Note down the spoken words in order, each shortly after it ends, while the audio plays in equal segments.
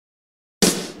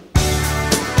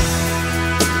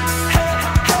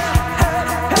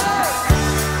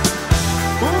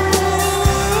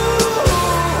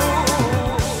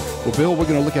Bill, we're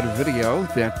going to look at a video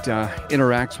that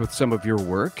interacts with some of your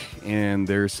work, and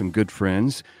there's some good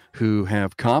friends who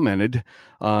have commented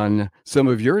on some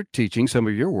of your teaching, some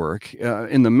of your work.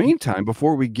 In the meantime,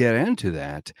 before we get into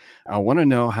that, I want to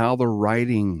know how the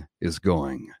writing is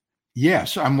going.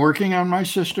 Yes, I'm working on my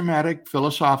systematic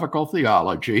philosophical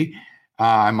theology.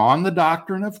 I'm on the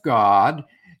doctrine of God,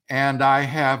 and I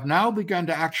have now begun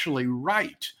to actually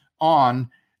write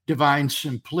on divine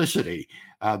simplicity.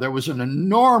 There was an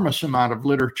enormous amount of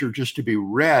literature just to be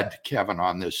read, Kevin,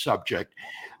 on this subject.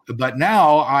 But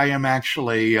now I am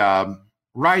actually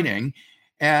writing,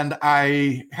 and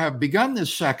I have begun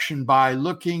this section by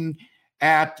looking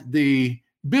at the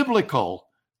biblical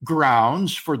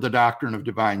grounds for the doctrine of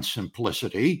divine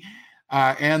simplicity,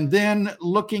 and then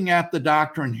looking at the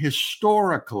doctrine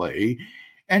historically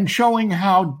and showing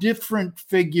how different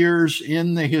figures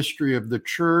in the history of the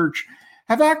church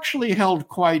have actually held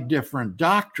quite different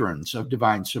doctrines of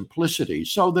divine simplicity,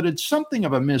 so that it's something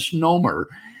of a misnomer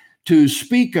to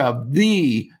speak of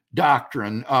the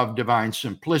doctrine of divine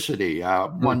simplicity.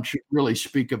 One should really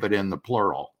speak of it in the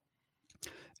plural.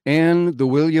 And the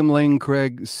William Lane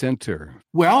Craig Center.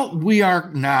 Well, we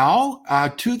are now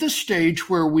to the stage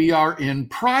where we are in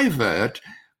private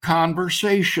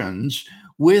conversations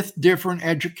with different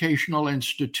educational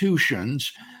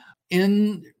institutions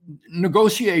in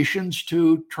negotiations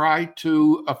to try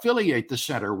to affiliate the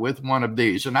center with one of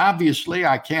these. And obviously,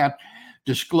 I can't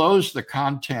disclose the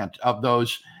content of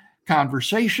those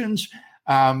conversations,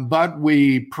 but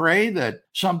we pray that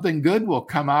something good will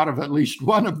come out of at least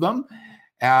one of them,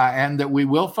 and that we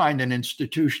will find an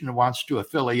institution that wants to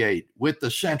affiliate with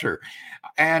the center.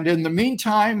 And in the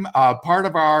meantime, part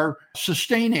of our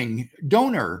sustaining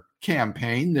donor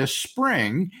campaign this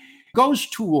spring goes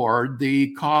toward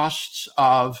the costs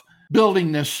of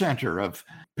building this center, of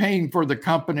paying for the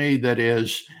company that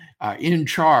is in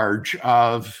charge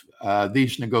of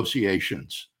these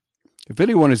negotiations. If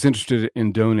anyone is interested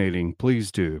in donating,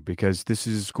 please do, because this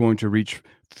is going to reach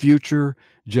future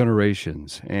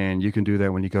generations, and you can do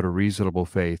that when you go to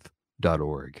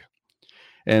reasonablefaith.org.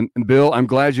 And Bill, I'm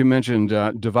glad you mentioned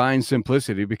divine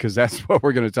simplicity, because that's what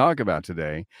we're going to talk about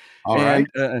today. All right.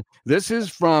 This is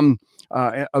from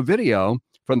a video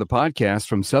from the podcast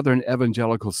from Southern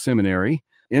Evangelical Seminary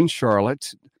in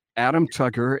Charlotte. Adam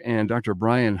Tucker and Dr.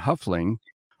 Brian Huffling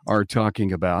are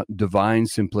talking about divine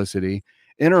simplicity,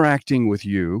 interacting with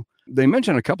you. They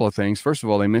mentioned a couple of things. First of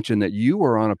all, they mentioned that you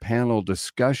were on a panel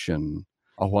discussion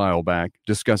a while back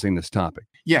discussing this topic.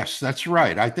 Yes, that's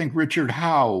right. I think Richard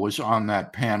Howe was on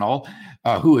that panel,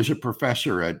 who is a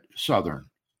professor at Southern.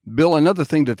 Bill, another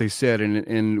thing that they said,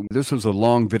 and this was a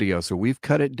long video, so we've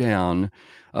cut it down.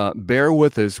 Bear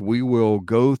with us. We will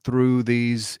go through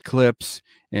these clips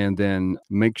and then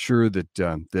make sure that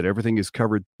that everything is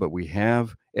covered, but we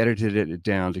have edited it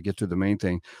down to get to the main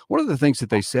thing. One of the things that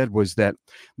they said was that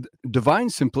divine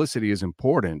simplicity is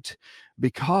important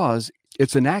because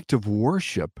it's an act of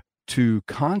worship to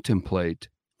contemplate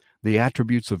the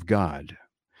attributes of God.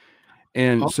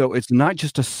 And so it's not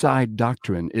just a side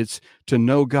doctrine. It's to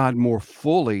know God more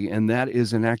fully, and that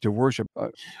is an act of worship.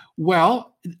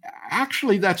 Well,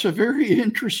 actually, that's a very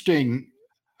interesting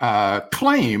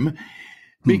claim,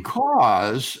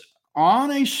 because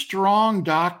on a strong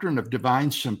doctrine of divine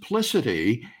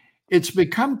simplicity, it's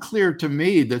become clear to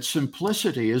me that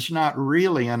simplicity is not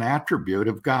really an attribute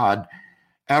of God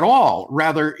at all.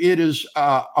 Rather, it is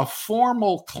a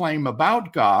formal claim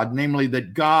about God, namely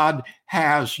that God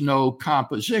has no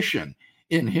composition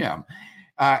in him.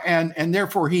 And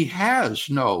therefore, he has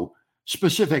no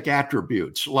specific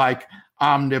attributes like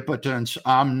omnipotence,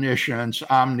 omniscience,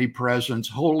 omnipresence,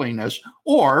 holiness,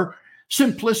 or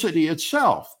simplicity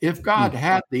itself. If God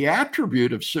had the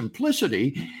attribute of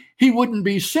simplicity, he wouldn't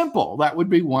be simple. That would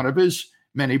be one of his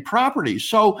many properties.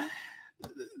 So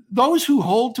those who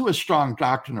hold to a strong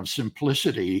doctrine of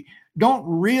simplicity don't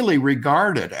really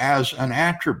regard it as an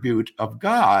attribute of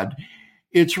God.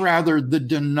 It's rather the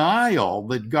denial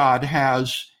that God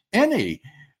has any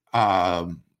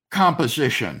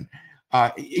composition,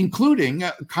 including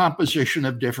a composition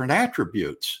of different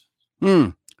attributes.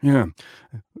 Yeah.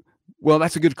 Well,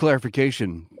 that's a good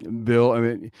clarification, Bill. I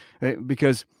mean,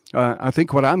 because I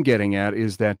think what I'm getting at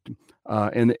is that,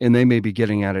 and they may be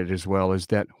getting at it as well, is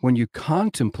that when you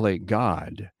contemplate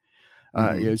God,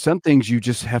 some things you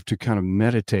just have to kind of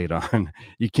meditate on.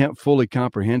 You can't fully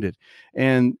comprehend it,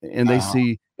 and they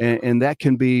see, and that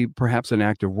can be perhaps an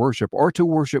act of worship, or to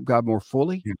worship God more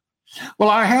fully. Well,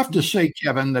 I have to say,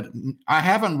 Kevin, that I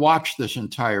haven't watched this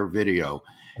entire video.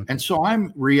 And so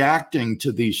I'm reacting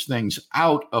to these things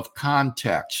out of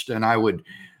context, and I would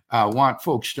want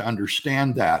folks to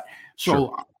understand that.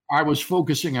 So I was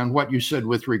focusing on what you said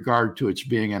with regard to its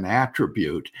being an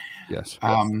attribute. Yes.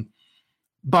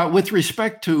 But with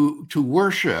respect to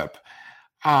worship,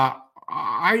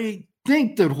 I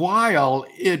think that while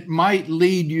it might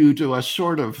lead you to a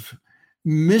sort of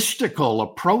mystical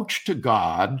approach to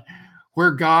God,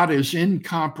 where God is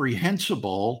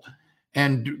incomprehensible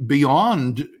and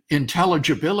beyond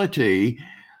intelligibility,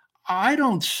 I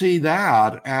don't see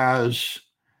that as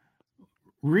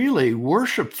really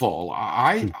worshipful.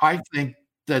 I think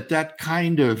that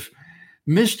kind of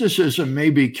mysticism may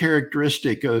be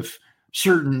characteristic of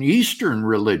certain Eastern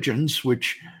religions,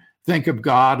 which think of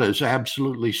God as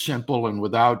absolutely simple and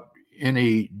without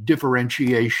any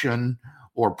differentiation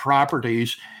or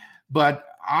properties. But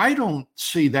I don't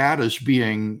see that as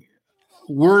being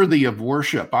worthy of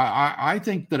worship. I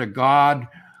think that a God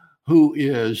who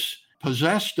is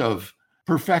possessed of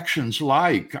perfections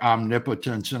like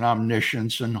omnipotence and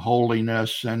omniscience and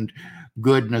holiness and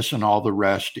goodness and all the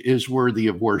rest is worthy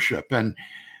of worship. And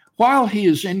while he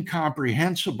is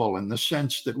incomprehensible in the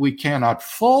sense that we cannot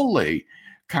fully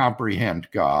comprehend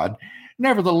God,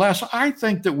 nevertheless, I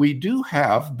think that we do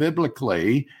have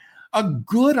biblically a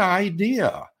good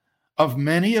idea of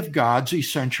many of God's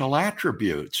essential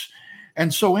attributes.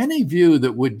 And so any view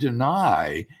that would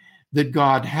deny that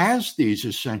God has these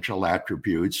essential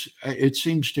attributes, it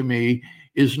seems to me,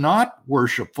 is not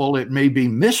worshipful. It may be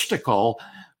mystical,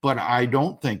 but I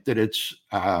don't think that it's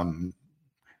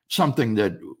something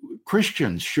that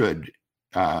Christians should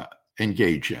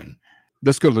engage in.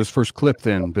 Let's go to this first clip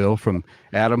then, Bill, from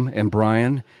Adam and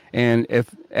Brian. And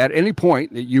if at any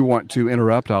point that you want to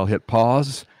interrupt, I'll hit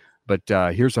pause. But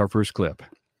here's our first clip.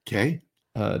 Okay.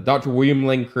 Dr. William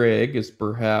Lane Craig is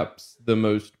perhaps the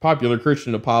most popular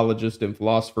Christian apologist and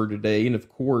philosopher today, and of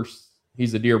course,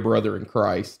 he's a dear brother in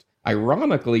Christ.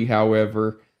 Ironically,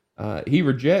 however, he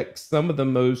rejects some of the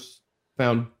most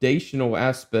foundational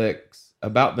aspects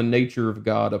about the nature of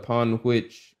God upon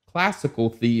which classical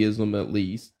theism, at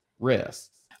least,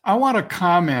 rests. I want to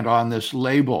comment on this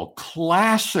label,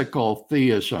 classical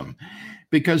theism,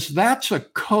 because that's a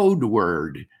code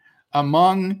word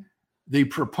among the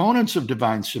proponents of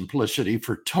divine simplicity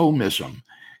for Thomism,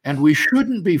 and we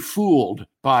shouldn't be fooled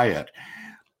by it.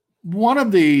 One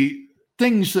of the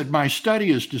things that my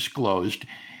study has disclosed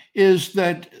is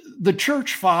that the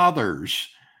church fathers,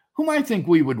 whom I think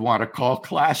we would want to call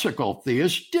classical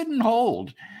theists, didn't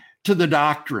hold to the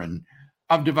doctrine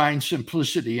of divine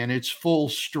simplicity in its full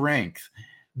strength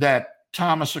that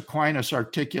Thomas Aquinas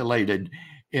articulated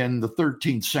in the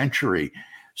 13th century.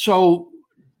 So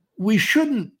we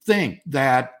shouldn't think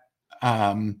that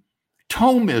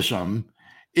Thomism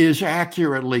is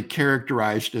accurately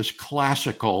characterized as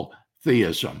classical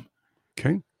theism.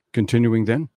 Okay, continuing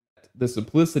then. The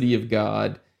simplicity of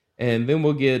God, and then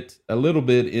we'll get a little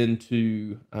bit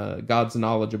into God's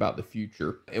knowledge about the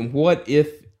future. And what,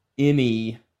 if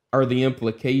any, are the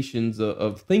implications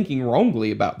of thinking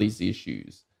wrongly about these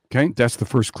issues? Okay, that's the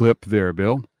first clip there,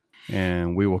 Bill,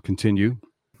 and we will continue.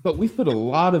 But we've put a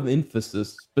lot of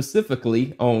emphasis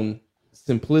specifically on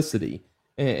simplicity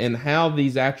and how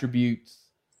these attributes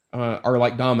are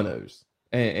like dominoes,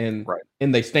 and right,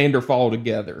 and they stand or fall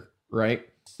together, right?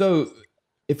 So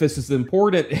if it's as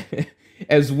important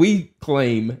as we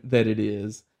claim that it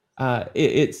is,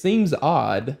 it seems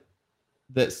odd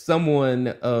that someone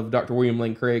of Dr. William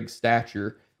Lane Craig's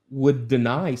stature would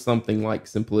deny something like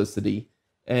simplicity.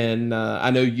 And I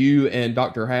know you and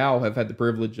Dr. Howe have had the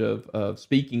privilege of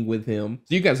speaking with him.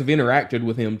 So you guys have interacted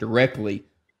with him directly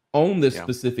on this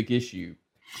specific issue.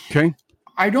 Okay.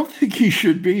 I don't think he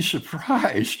should be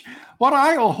surprised. What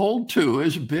I'll hold to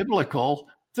is biblical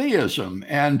theism.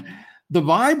 And the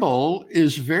Bible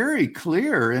is very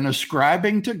clear in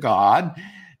ascribing to God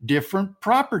different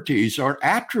properties or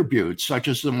attributes, such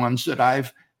as the ones that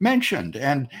I've mentioned.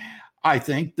 And I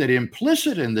think that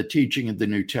implicit in the teaching of the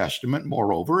New Testament,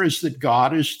 moreover, is that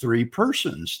God is three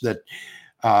persons, that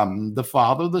the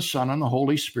Father, the Son, and the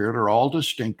Holy Spirit are all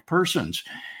distinct persons.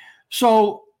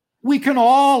 So we can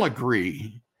all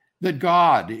agree that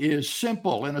God is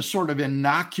simple in a sort of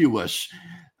innocuous,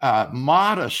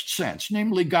 modest sense.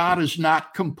 Namely, God is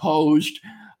not composed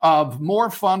of more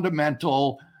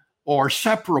fundamental or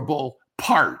separable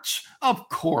parts. Of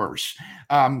course,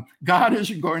 God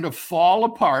isn't going to fall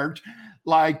apart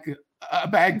like a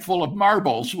bag full of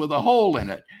marbles with a hole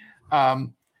in it.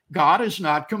 God is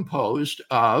not composed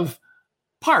of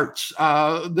parts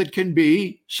that can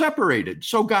be separated.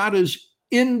 So God is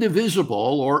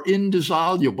indivisible or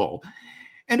indissoluble.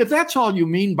 And if that's all you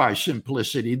mean by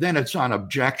simplicity, then it's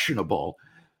unobjectionable.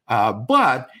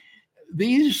 But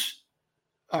these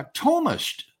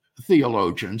Thomist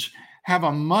theologians have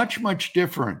a much, much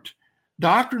different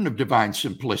doctrine of divine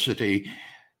simplicity,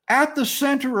 at the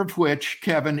center of which,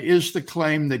 Kevin, is the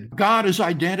claim that God is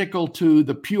identical to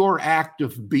the pure act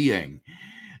of being,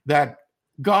 that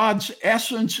God's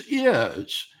essence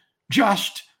is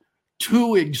just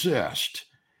to exist.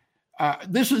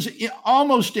 This is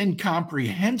almost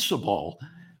incomprehensible,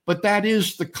 but that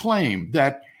is the claim,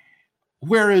 that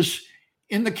whereas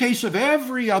in the case of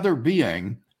every other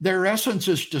being, their essence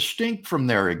is distinct from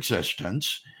their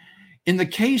existence, in the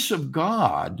case of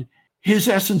God, his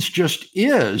essence just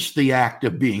is the act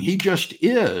of being. He just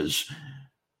is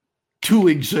to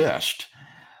exist.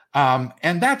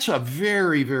 And that's a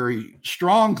very, very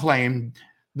strong claim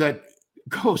that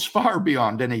goes far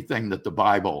beyond anything that the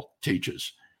Bible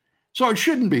teaches. So it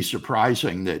shouldn't be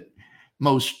surprising that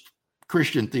most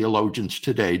Christian theologians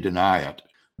today deny it.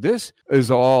 This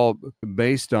is all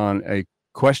based on a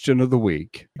question of the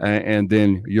week and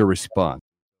then your response.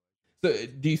 So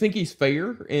do you think he's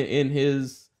fair in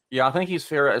his... Yeah, I think he's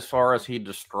fair as far as he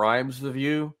describes the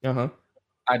view. Uh-huh.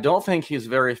 I don't think he's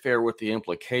very fair with the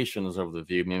implications of the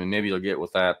view. Maybe you'll get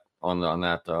with that on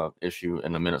that issue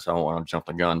in a minute, so I don't want to jump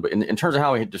the gun. But in terms of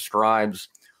how he describes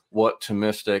what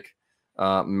Thomistic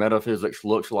metaphysics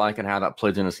looks like and how that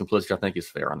plays into simplicity, I think he's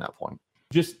fair on that point.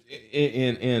 Just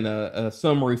in a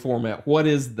summary format, what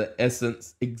is the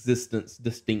essence existence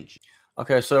distinction?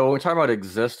 Okay, so when we talk about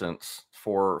existence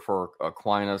for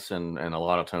Aquinas and a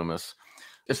lot of Thomists,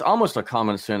 it's almost a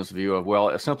common sense view of, well,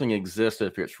 if something exists,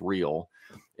 if it's real.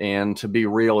 And to be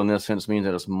real in this sense means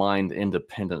that it's mind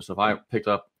independent. So if I picked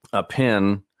up a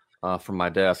pen from my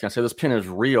desk, and I say this pen is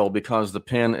real because the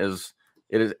pen is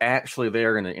actually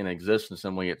there in existence,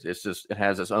 and it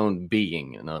has its own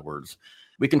being, in other words.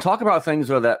 We can talk about things,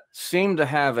 though, that seem to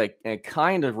have a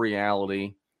kind of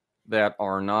reality that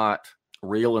are not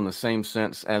real in the same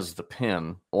sense as the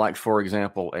pen. Like, for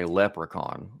example, a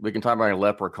leprechaun. We can talk about a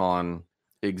leprechaun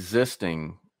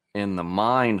existing in the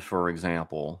mind, for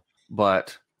example,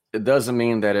 but it doesn't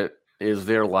mean that it is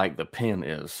there like the pen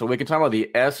is. So we can talk about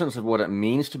the essence of what it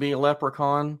means to be a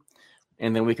leprechaun,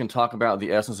 and then we can talk about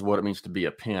the essence of what it means to be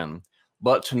a pen.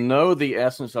 But to know the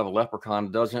essence of a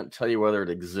leprechaun doesn't tell you whether it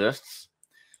exists.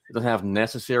 It doesn't have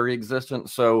necessary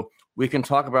existence. So we can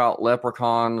talk about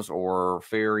leprechauns or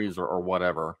fairies or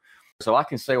whatever. So I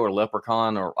can say what a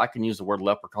leprechaun, or I can use the word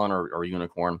leprechaun or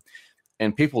unicorn,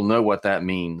 and people know what that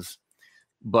means,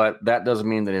 but that doesn't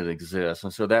mean that it exists.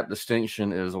 And so that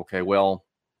distinction is, okay, well,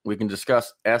 we can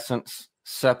discuss essence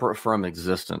separate from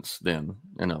existence then,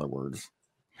 in other words.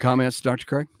 Comments, Dr.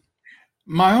 Craig?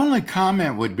 My only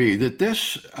comment would be that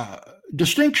this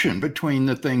distinction between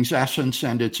the thing's essence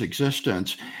and its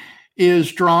existence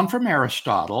is drawn from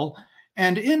Aristotle.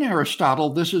 And in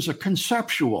Aristotle, this is a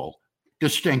conceptual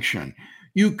distinction.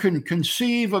 You can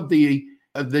conceive of the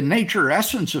nature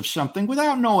essence of something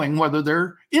without knowing whether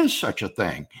there is such a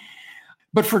thing.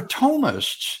 But for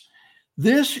Thomists,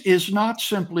 this is not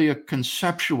simply a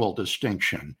conceptual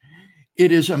distinction.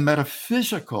 It is a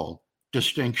metaphysical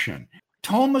distinction.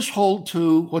 Thomists hold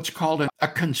to what's called a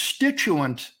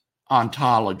constituent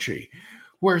ontology,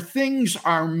 where things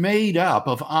are made up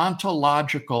of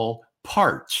ontological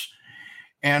parts.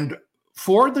 And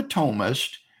for the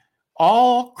Thomist,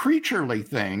 all creaturely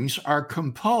things are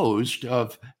composed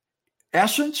of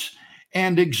essence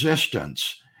and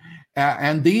existence.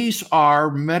 And these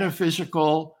are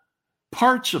metaphysical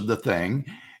parts of the thing.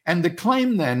 And the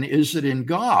claim then is that in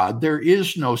God, there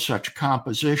is no such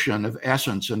composition of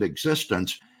essence and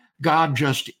existence. God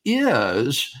just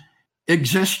is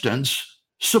existence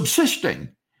subsisting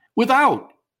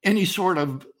without any sort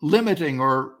of limiting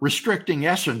or restricting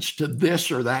essence to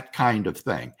this or that kind of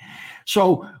thing.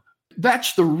 So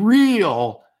that's the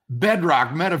real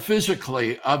bedrock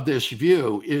metaphysically of this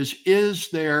view is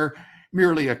there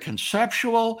merely a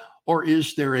conceptual or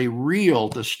is there a real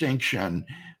distinction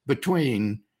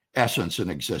between essence and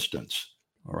existence?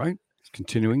 All right.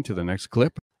 Continuing to the next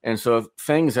clip. And so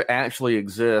things that actually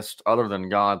exist other than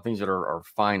God, things that are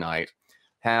finite,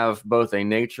 have both a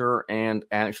nature and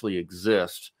actually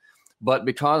exist. But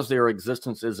because their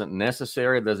existence isn't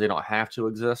necessary, that they don't have to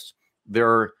exist,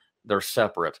 they're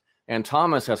separate. And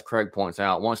Thomas, as Craig points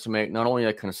out, wants to make not only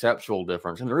a conceptual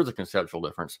difference, and there is a conceptual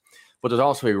difference, but there's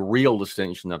also a real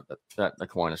distinction that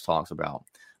Aquinas talks about.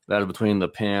 That is between the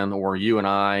pen or you and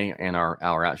I and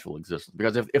our actual existence.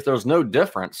 Because if there's no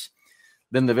difference,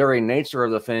 then the very nature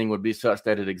of the thing would be such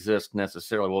that it exists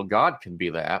necessarily. Well, God can be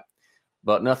that,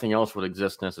 but nothing else would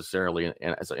exist necessarily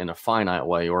in a finite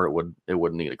way, or it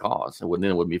wouldn't need a cause. It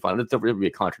wouldn't be finite. It would be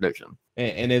a contradiction.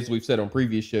 And as we've said on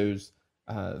previous shows,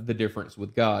 the difference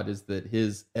with God is that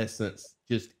his essence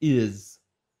just is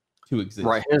to exist.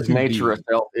 Right. His to nature be.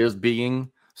 itself is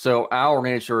being. So our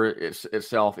nature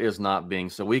itself is not being.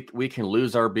 So we can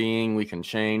lose our being. We can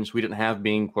change. We didn't have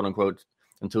being, quote unquote,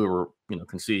 until we were,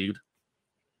 conceived.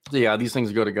 So yeah, these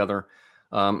things go together.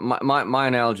 My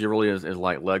analogy really is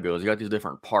like Legos. You got these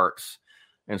different parts.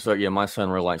 And so, yeah, my son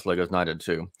really likes Legos, and I did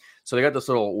too. So they got this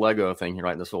little Lego thing here,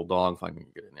 right? This little dog, if I can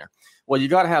get in there. Well, you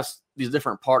got to have these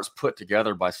different parts put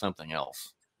together by something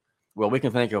else. Well, we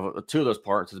can think of two of those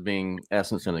parts as being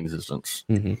essence and existence.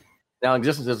 Mm-hmm. Now,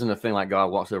 existence isn't a thing like God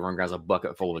walks over and grabs a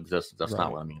bucket full of existence. That's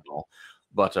not what I mean at all.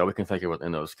 But we can think of it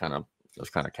in those kind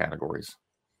of categories.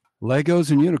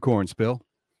 Legos and unicorns, Bill.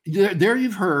 There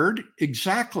you've heard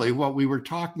exactly what we were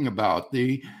talking about.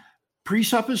 The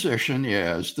presupposition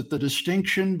is that the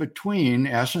distinction between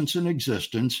essence and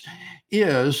existence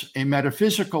is a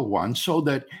metaphysical one, so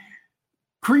that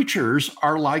creatures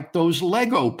are like those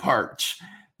Lego parts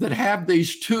that have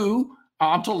these two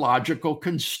ontological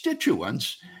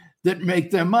constituents that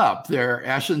make them up. Their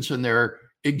essence and their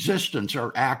existence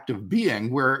are active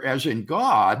being, whereas in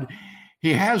God,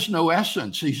 he has no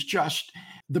essence. He's just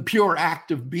the pure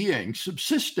active being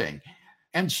subsisting.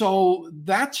 And so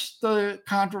that's the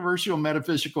controversial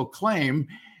metaphysical claim.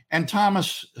 And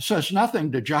Thomas says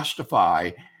nothing to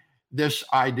justify this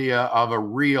idea of a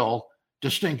real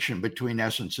distinction between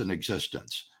essence and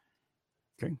existence.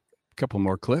 Okay, a couple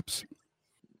more clips.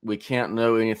 We can't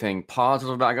know anything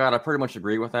positive about God. I pretty much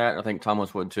agree with that. I think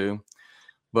Thomas would too.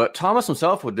 But Thomas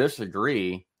himself would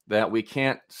disagree that we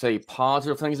can't say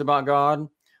positive things about God,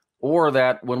 or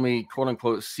that when we, quote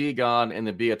unquote, see God in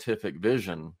the beatific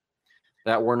vision,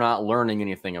 that we're not learning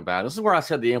anything about it. This is where I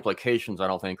said the implications I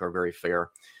don't think are very fair.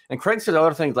 And Craig said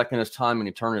other things like in his time and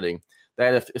eternity,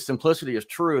 that if simplicity is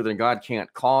true, then God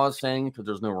can't cause things because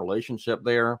there's no relationship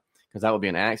there, because that would be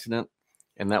an accident,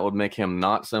 and that would make him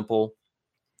not simple.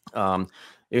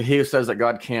 If he says that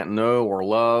God can't know or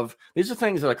love, these are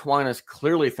things that Aquinas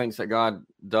clearly thinks that God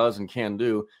does and can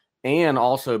do, and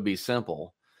also be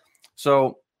simple.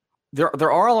 So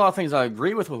there are a lot of things I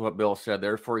agree with what Bill said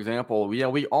there. For example,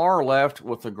 we are left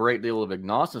with a great deal of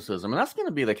agnosticism, and that's going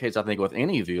to be the case, I think, with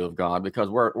any view of God, because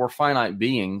we're finite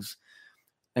beings,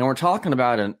 and we're talking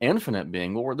about an infinite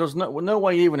being. Well, there's no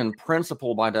way, even in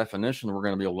principle, by definition, we're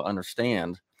going to be able to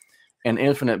understand an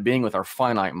infinite being with our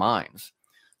finite minds.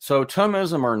 So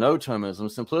Thomism or no Thomism,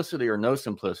 simplicity or no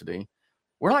simplicity,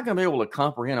 we're not going to be able to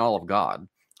comprehend all of God.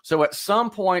 So at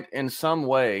some point, in some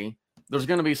way, there's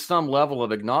going to be some level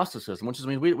of agnosticism, which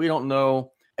means we don't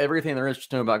know everything there is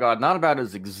to know about God, not about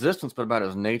his existence, but about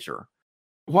his nature.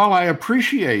 While I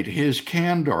appreciate his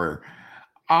candor,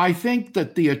 I think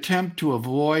that the attempt to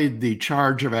avoid the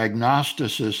charge of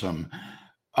agnosticism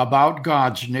about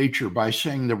God's nature by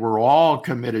saying that we're all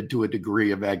committed to a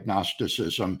degree of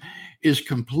agnosticism is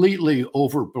completely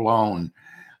overblown.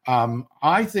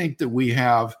 I think that we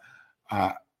have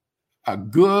a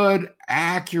good,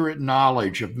 accurate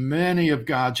knowledge of many of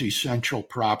God's essential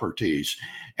properties,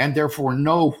 and therefore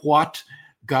know what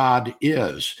God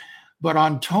is. But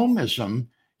on Thomism,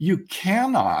 you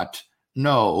cannot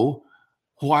know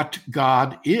what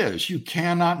God is. You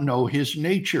cannot know his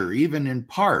nature, even in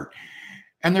part.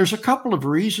 And there's a couple of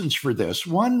reasons for this.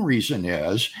 One reason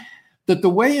is that the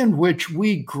way in which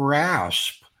we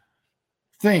grasp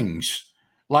things,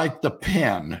 like the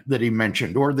pen that he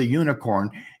mentioned, or the unicorn,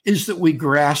 is that we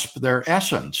grasp their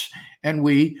essence and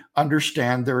we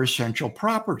understand their essential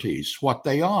properties, what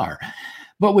they are.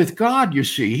 But with God, you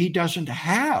see, he doesn't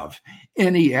have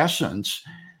any essence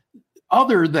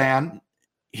other than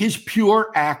his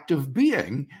pure active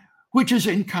being, which is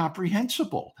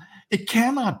incomprehensible. It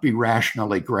cannot be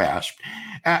rationally grasped.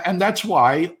 And that's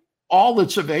why all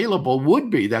that's available would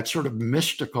be that sort of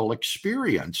mystical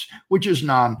experience, which is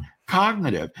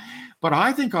non-cognitive. But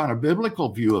I think on a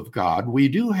biblical view of God, we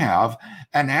do have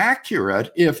an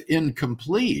accurate, if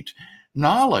incomplete,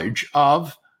 knowledge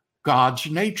of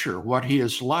God's nature, what he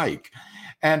is like.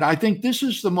 And I think this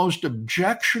is the most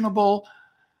objectionable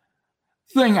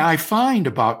thing I find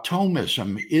about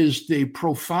Thomism, is the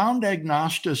profound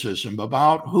agnosticism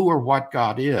about who or what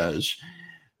God is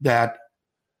that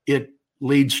it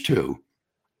leads to.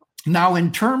 Now,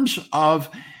 in terms of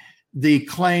the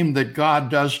claim that God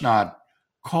does not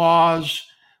cause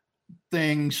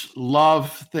things,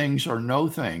 love things, or know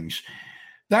things,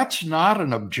 that's not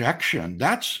an objection.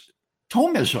 That's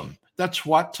Thomism. That's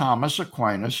what Thomas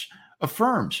Aquinas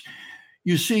affirms.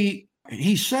 You see,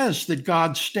 he says that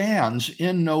God stands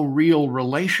in no real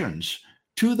relations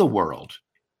to the world,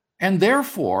 and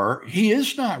therefore he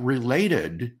is not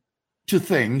related to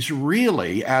things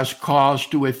really as cause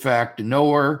to effect,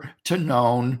 knower to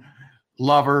known,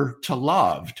 lover to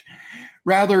loved.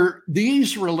 Rather,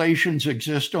 these relations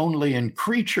exist only in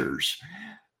creatures.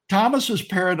 Thomas's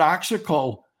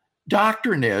paradoxical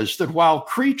doctrine is that while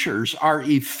creatures are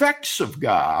effects of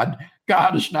God,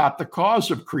 God is not the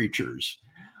cause of creatures.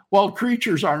 While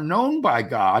creatures are known by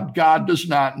God, God does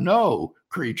not know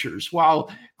creatures.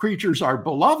 While creatures are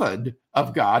beloved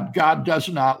of God, God does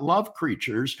not love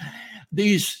creatures.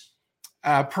 These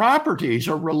properties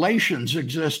or relations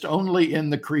exist only in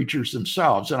the creatures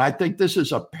themselves. And I think this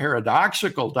is a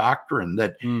paradoxical doctrine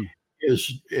that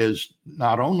is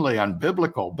not only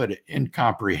unbiblical, but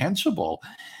incomprehensible.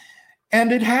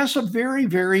 And it has a very,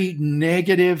 very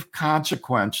negative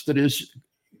consequence that is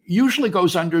usually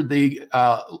goes under the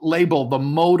label, the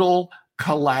modal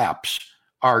collapse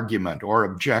argument or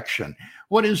objection.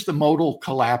 What is the modal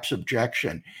collapse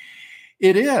objection?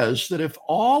 It is that if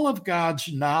all of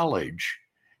God's knowledge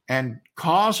and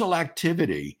causal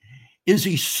activity is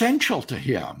essential to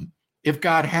him, if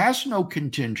God has no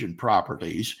contingent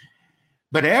properties,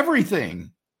 but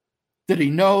everything that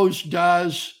he knows,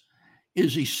 does,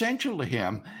 is essential to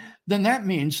him, then that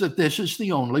means that this is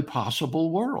the only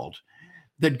possible world,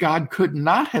 that God could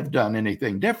not have done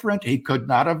anything different. He could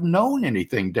not have known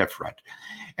anything different.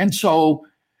 And so,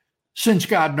 since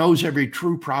God knows every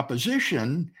true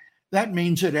proposition, that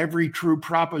means that every true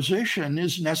proposition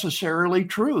is necessarily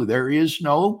true. There is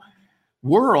no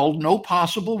world, no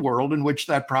possible world in which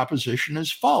that proposition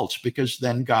is false, because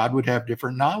then God would have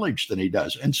different knowledge than he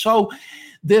does. And so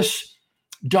this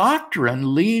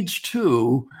doctrine leads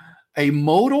to a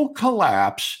modal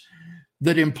collapse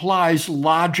that implies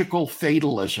logical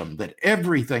fatalism, that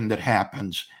everything that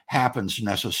happens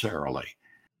necessarily.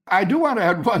 I do want to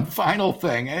add one final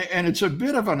thing, and it's a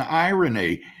bit of an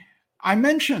irony. I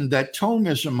mentioned that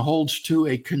Thomism holds to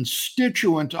a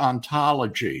constituent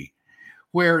ontology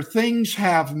where things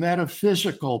have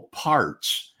metaphysical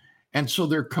parts, and so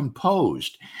they're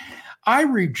composed. I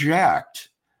reject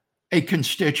a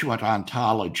constituent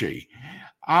ontology.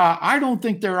 I don't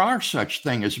think there are such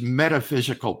things as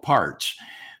metaphysical parts.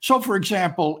 So, for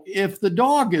example, if the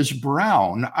dog is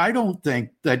brown, I don't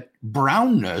think that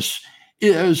brownness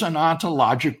is an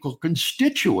ontological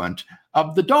constituent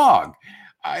of the dog.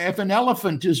 If an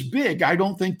elephant is big, I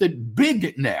don't think that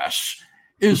bigness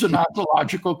is an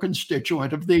ontological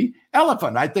constituent of the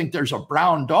elephant. I think there's a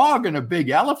brown dog and a big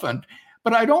elephant,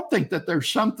 but I don't think that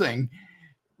there's something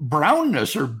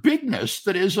brownness or bigness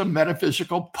that is a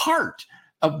metaphysical part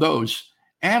of those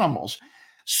animals.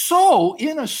 So,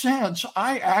 in a sense,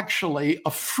 I actually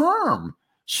affirm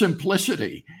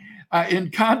simplicity.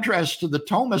 In contrast to the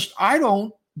Thomist, I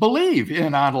don't believe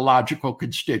in ontological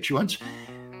constituents.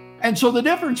 And so the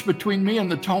difference between me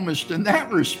and the Thomist in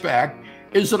that respect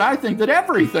is that I think that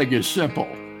everything is simple,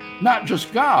 not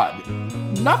just God.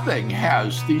 Nothing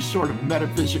has these sort of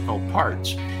metaphysical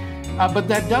parts. But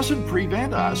that doesn't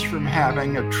prevent us from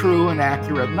having a true and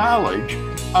accurate knowledge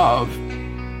of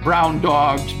brown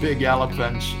dogs, big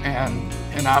elephants, and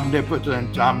an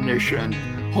omnipotent, omniscient,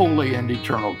 holy, and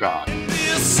eternal God.